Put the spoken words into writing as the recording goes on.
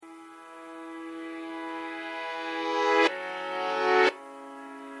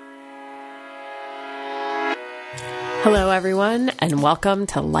Hello, everyone, and welcome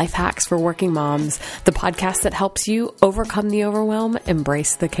to Life Hacks for Working Moms, the podcast that helps you overcome the overwhelm,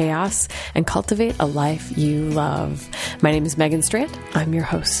 embrace the chaos, and cultivate a life you love. My name is Megan Strand. I'm your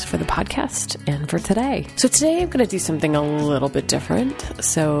host for the podcast and for today. So today I'm going to do something a little bit different.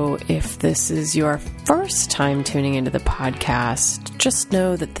 So if this is your first time tuning into the podcast, just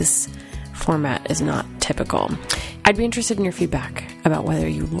know that this format is not typical. I'd be interested in your feedback about whether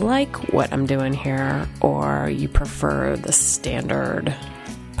you like what I'm doing here or you prefer the standard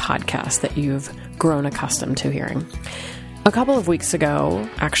podcast that you've grown accustomed to hearing. A couple of weeks ago,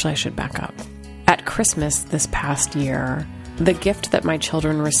 actually I should back up, at Christmas this past year, the gift that my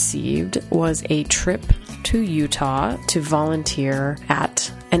children received was a trip to Utah to volunteer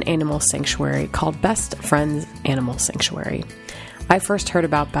at an animal sanctuary called Best Friends Animal Sanctuary. I first heard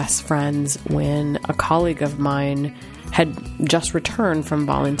about Best Friends when a colleague of mine had just returned from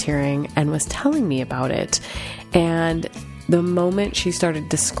volunteering and was telling me about it. And the moment she started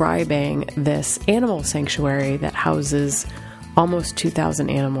describing this animal sanctuary that houses almost 2,000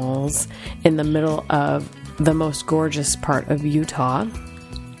 animals in the middle of the most gorgeous part of Utah,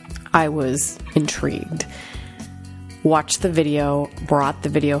 I was intrigued. Watched the video, brought the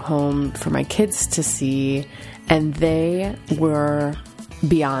video home for my kids to see, and they were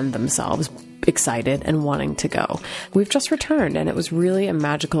beyond themselves, excited and wanting to go. We've just returned, and it was really a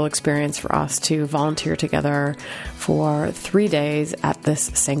magical experience for us to volunteer together for 3 days at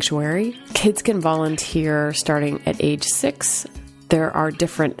this sanctuary. Kids can volunteer starting at age 6. There are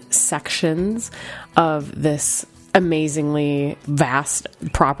different sections of this amazingly vast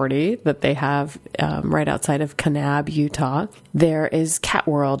property that they have right outside of Kanab, Utah. There is Cat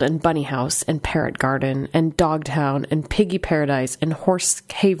World and Bunny House and Parrot Garden and Dogtown and Piggy Paradise and Horse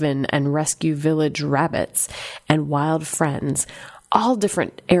Haven and Rescue Village Rabbits and Wild Friends. All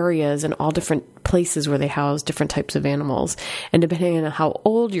different areas and all different places where they house different types of animals. And depending on how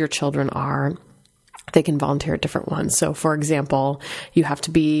old your children are, they can volunteer at different ones. So, for example, you have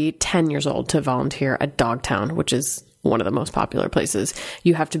to be 10 years old to volunteer at Dogtown, which is one of the most popular places.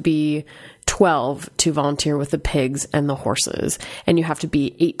 You have to be 12 to volunteer with the pigs and the horses. And you have to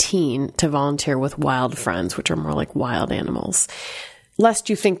be 18 to volunteer with Wild Friends, which are more like wild animals. Lest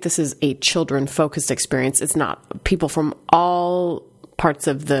you think this is a children-focused experience, it's not. People from all parts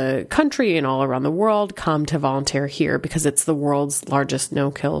of the country and all around the world come to volunteer here because it's the world's largest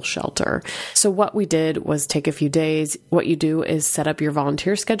no-kill shelter. So what we did was take a few days. What you do is set up your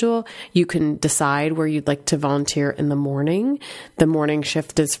volunteer schedule. You can decide where you'd like to volunteer in the morning. The morning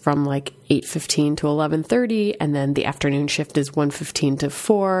shift is from like 8:15 to 11:30, and then the afternoon shift is 1:15 to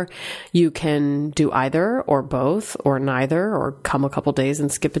 4. You can do either or both or neither, or come a couple days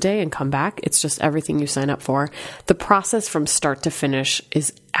and skip a day and come back. It's just everything you sign up for. The process from start to finish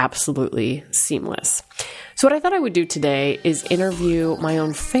is absolutely seamless. So what I thought I would do today is interview my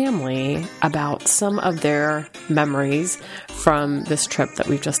own family about some of their memories from this trip that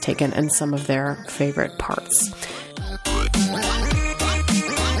we've just taken and some of their favorite parts.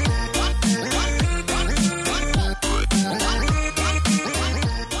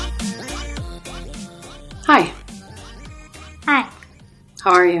 Hi. Hi.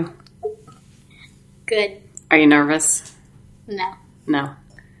 How are you? Good. Are you nervous? No. No.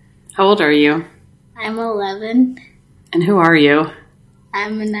 How old are you? I'm 11. And who are you?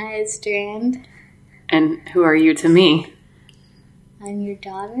 I'm Anaya Strand. And who are you to me? I'm your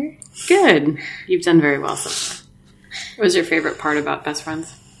daughter. Good. You've done very well so far. What was your favorite part about Best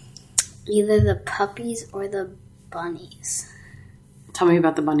Friends? Either the puppies or the bunnies. Tell me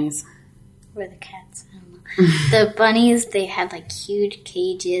about the bunnies. Or the cats. I don't know. The bunnies, they had like huge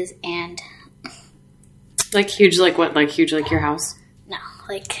cages and... Like huge, like what? Like huge, like your house? No,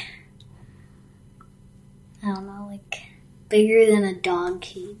 like... I don't know, like bigger than a dog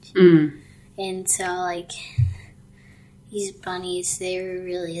cage. Mm. And so like these bunnies, they were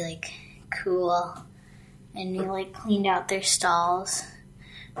really like cool. And we like cleaned out their stalls.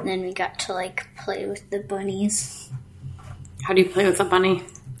 And then we got to like play with the bunnies. How do you play with a bunny?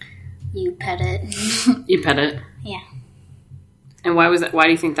 You pet it. You pet it? Yeah. And why was it? Why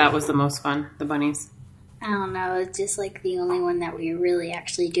do you think that was the most fun, the bunnies? I don't know. It's just like the only one that we were really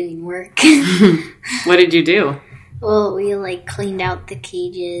actually doing work. What did you do? Well, we like cleaned out the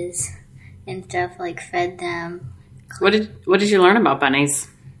cages and stuff, like fed them. What did you learn about bunnies?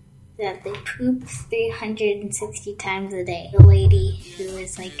 That they poop 360 times a day. The lady who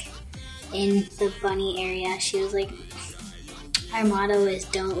was like in the bunny area, she was like, our motto is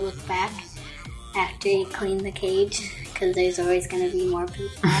don't look back after you clean the cage because there's always going to be more poop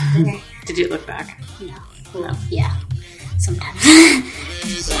out there. Did you look back? No. No. Yeah. Sometimes.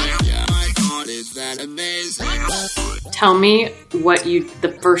 Tell me what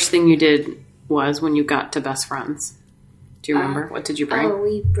the first thing you did was when you got to Best Friends. Do you remember? What did you bring? Oh,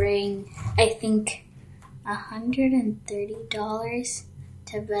 we bring, I think, $130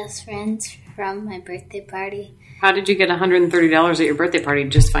 to Best Friends from my birthday party. How did you get $130 at your birthday party?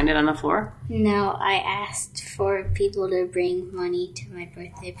 Just find it on the floor? No, I asked for people to bring money to my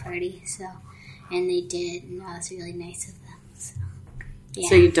birthday party, and they did, and that was really nice of them.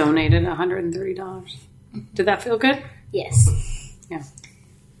 So you donated $130. Did that feel good? Yes. Yeah.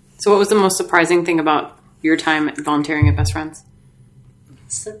 So what was the most surprising thing about your time volunteering at Best Friends?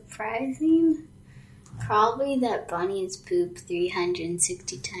 Surprising? Probably that bunnies poop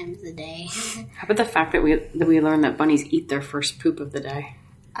 360 times a day. How about the fact that we learned that bunnies eat their first poop of the day?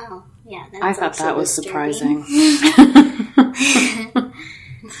 Oh, yeah. That's I thought that was surprising.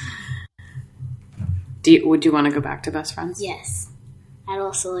 Would you want to go back to Best Friends? Yes. I'd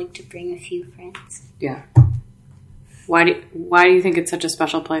also like to bring a few friends. Yeah. Why do you think it's such a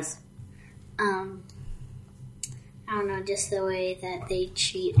special place? I don't know, just the way that they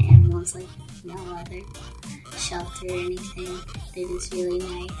treat animals like no other shelter or anything. They're just really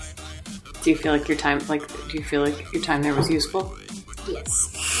nice. Do you feel like your time there was useful? Yes.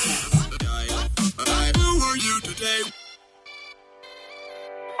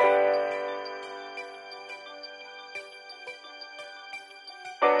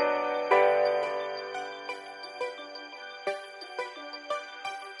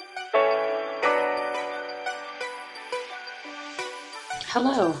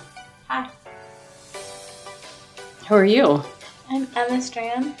 Hello. Hi. Who are you? I'm Emma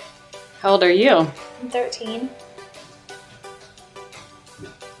Strand. How old are you? I'm 13.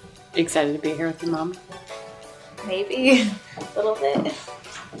 Excited to be here with your mom? Maybe. A little bit.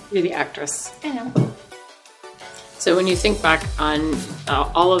 You're the actress. I know. So when you think back on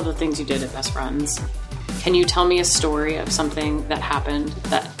all of the things you did at Best Friends, can you tell me a story of something that happened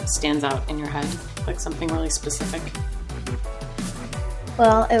that stands out in your head? Like something really specific?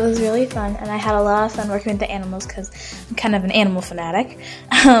 Well, it was really fun, and I had a lot of fun working with the animals because I'm kind of an animal fanatic.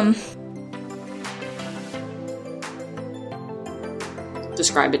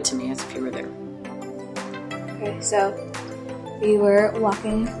 Describe it to me as if you were there. Okay, so we were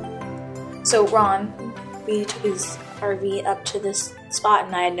walking. So Ron, we took his RV up to this spot,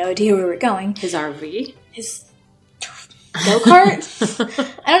 and I had no idea where we were going. His RV? His go-kart?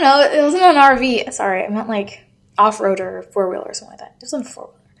 I don't know. It wasn't an RV. Sorry, I meant like off-road or four-wheeler or something like that. It wasn't a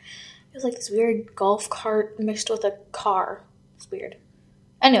four-wheeler. It was like this weird golf cart mixed with a car. It's weird.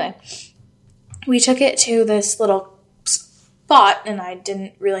 Anyway, we took it to this little spot, and I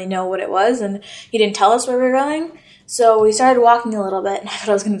didn't really know what it was, and he didn't tell us where we were going. So we started walking a little bit, and I thought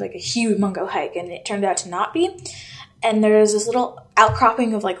it was going to be like a huge mungo hike, and it turned out to not be. And there was this little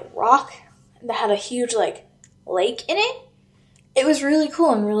outcropping of like rock that had a huge like lake in it. It was really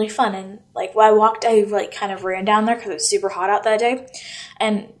cool and really fun. And like while I walked, I like kind of ran down there because it was super hot out that day.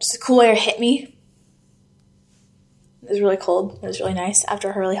 And just a cool air hit me. It was really cold. It was really nice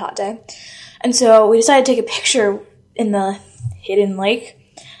after a really hot day. And so we decided to take a picture in the hidden lake.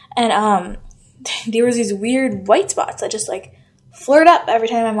 And there was these weird white spots that just like flared up every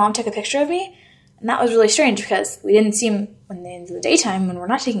time my mom took a picture of me. And that was really strange because we didn't see them in the daytime when we're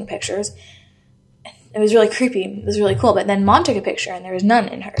not taking pictures. It was really creepy. It was really cool. But then Mom took a picture and there was none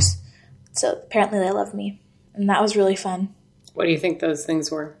in hers. So apparently they loved me. And that was really fun. What do you think those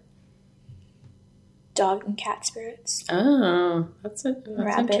things were? Dog and cat spirits. Oh, that's an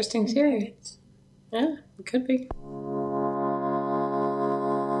interesting theory. Yeah, it could be.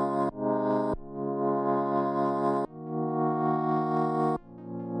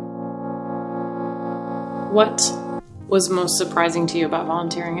 What was most surprising to you about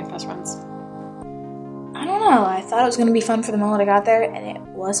volunteering at Best Friends? I don't know. I thought it was going to be fun for the moment I got there, and it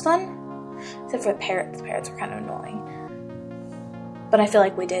was fun. Except for the parrots. The parrots were kind of annoying. But I feel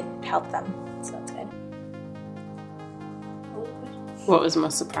like we did help them, so that's good. What was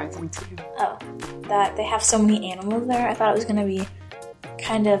most surprising to you? Oh, that they have so many animals there. I thought it was going to be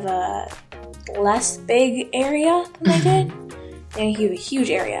kind of a less big area than they did. They have a huge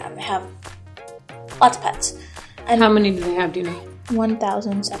area, and they have lots of pets. And how many do they have, do you know?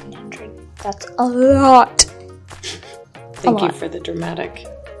 1,700. That's a lot. Thank you for the dramatic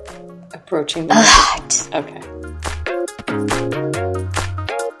approaching. A lot. Okay.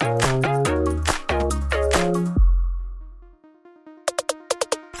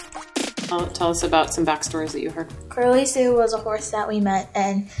 Tell us about some backstories that you heard. Curly Sue was a horse that we met,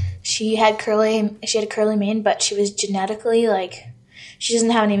 and she had a curly mane, but she was genetically she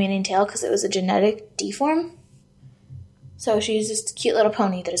doesn't have any mane and tail because it was a genetic deform. So she's just a cute little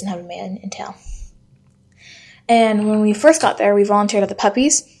pony that doesn't have a mane and tail. And when we first got there, we volunteered at the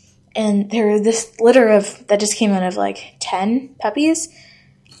puppies. And there were this litter that just came in of like 10 puppies.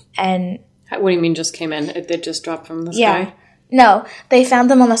 And what do you mean just came in? They just dropped from the sky? Yeah. No, they found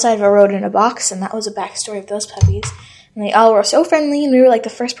them on the side of a road in a box, and that was a backstory of those puppies. And they all were so friendly, and we were like the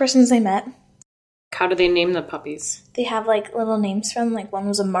first persons they met. How do they name the puppies? They have like little names from, like, one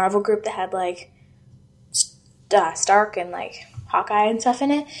was a Marvel group that had like Stark and like Hawkeye and stuff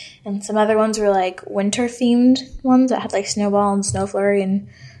in it. And some other ones were like winter themed ones that had like Snowball and Snowflurry and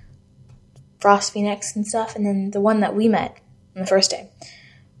Frost Phoenix and stuff. And then the one that we met on the first day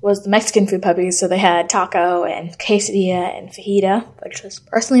was the Mexican food puppies. So they had taco and quesadilla and fajita, which was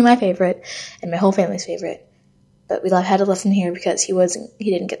personally my favorite and my whole family's favorite. But we had to listen here because he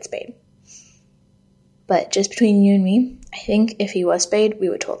didn't get spayed. But just between you and me, I think if he was spayed, we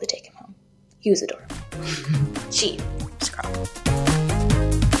would totally take him home. He was adorable. She was Carl.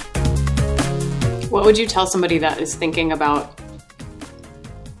 What would you tell somebody that is thinking about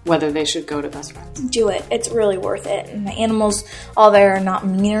whether they should go to Best Friends? Do it. It's really worth it. And the animals all there are not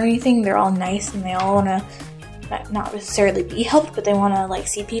mean or anything. They're all nice, and they all want to not necessarily be helped, but they want to like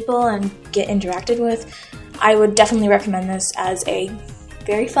see people and get interacted with. I would definitely recommend this as a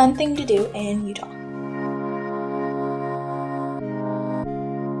very fun thing to do in Utah.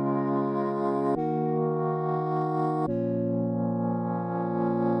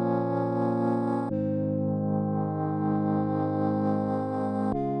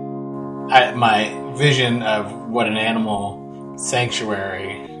 My vision of what an animal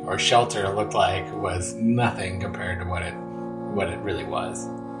sanctuary or shelter looked like was nothing compared to what it really was.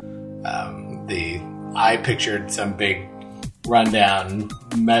 I pictured some big rundown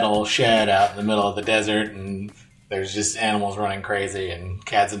metal shed out in the middle of the desert, and there's just animals running crazy and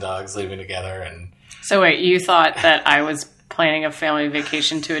cats and dogs living together. And so wait, you thought that I was planning a family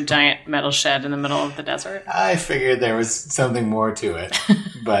vacation to a giant metal shed in the middle of the desert? I figured there was something more to it,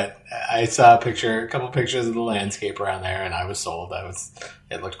 but I saw a couple pictures of the landscape around there, and I was sold.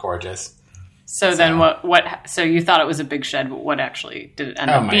 It looked gorgeous. So then what? So you thought it was a big shed, but what actually did it end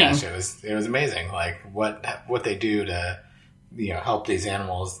up being? Oh my gosh, it was amazing. Like what they do to, help these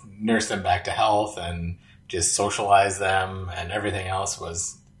animals, nurse them back to health, and just socialize them, and everything else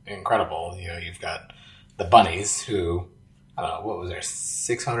was incredible. You've got the bunnies who, I don't know, what was there,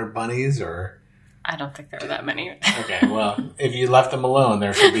 600 bunnies or? I don't think there were that many. Okay, well, if you left them alone,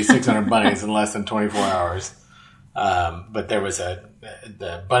 there should be 600 bunnies in less than 24 hours. But there was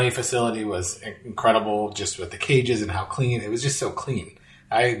the bunny facility was incredible, just with the cages and how clean. It was just so clean.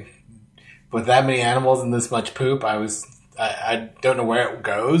 With that many animals and this much poop, I don't know where it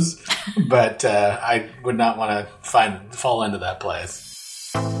goes, but I would not want to fall into that place.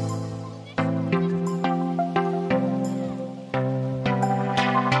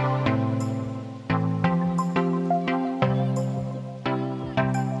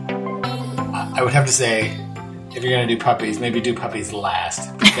 I would have to say, if you're going to do puppies, maybe do puppies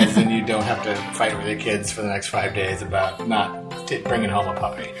last, because then you don't have to fight with your kids for the next 5 days about not bringing home a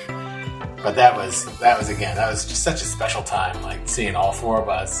puppy. But that was just such a special time, like seeing all four of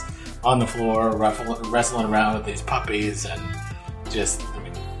us on the floor wrestling around with these puppies, and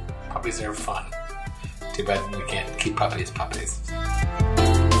puppies are fun. Too bad we can't keep puppies.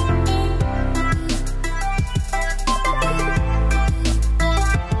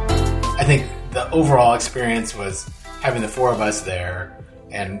 I think the overall experience was having the four of us there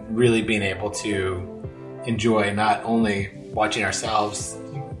and really being able to enjoy not only watching ourselves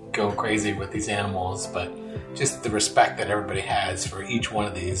go crazy with these animals, but just the respect that everybody has for each one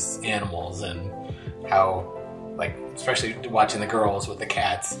of these animals, and how, like, especially watching the girls with the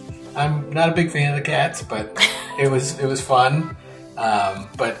cats. I'm not a big fan of the cats, but it was fun.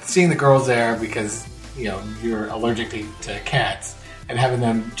 But seeing the girls there, because you're allergic to cats, and having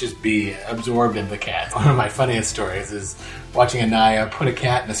them just be absorbed in the cat. One of my funniest stories is watching Anaya put a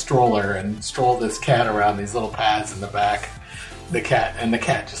cat in a stroller and stroll this cat around these little paths in the back. The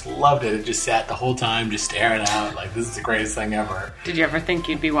cat just loved it. It just sat the whole time, just staring out like, this is the greatest thing ever. Did you ever think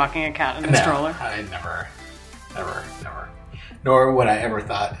you'd be walking a cat in a stroller? I never. Nor would I ever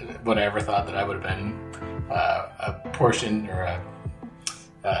thought that I would have been a portion or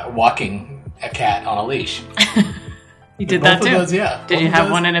walking a cat on a leash. You did that too? Both of those, yeah. Did you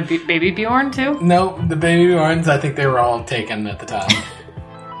have one in a baby Bjorn too? No, the baby Bjorns, I think they were all taken at the time.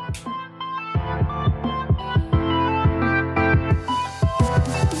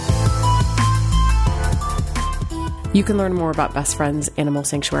 You can learn more about Best Friends Animal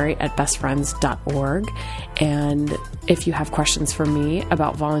Sanctuary at bestfriends.org. And If you have questions for me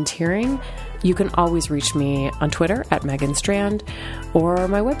about volunteering, you can always reach me on Twitter at Megan Strand or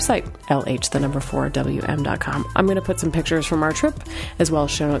my website, lh4wm.com. I'm going to put some pictures from our trip as well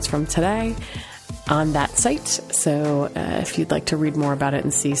as show notes from today on that site. So if you'd like to read more about it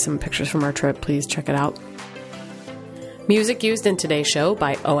and see some pictures from our trip, please check it out. Music used in today's show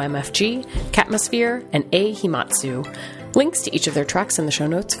by OMFG, Catmosphere, and A Himatsu. Links to each of their tracks in the show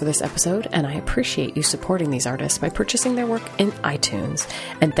notes for this episode, and I appreciate you supporting these artists by purchasing their work in iTunes.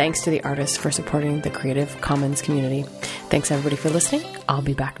 And thanks to the artists for supporting the Creative Commons community. Thanks everybody for listening. I'll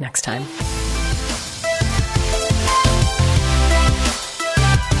be back next time.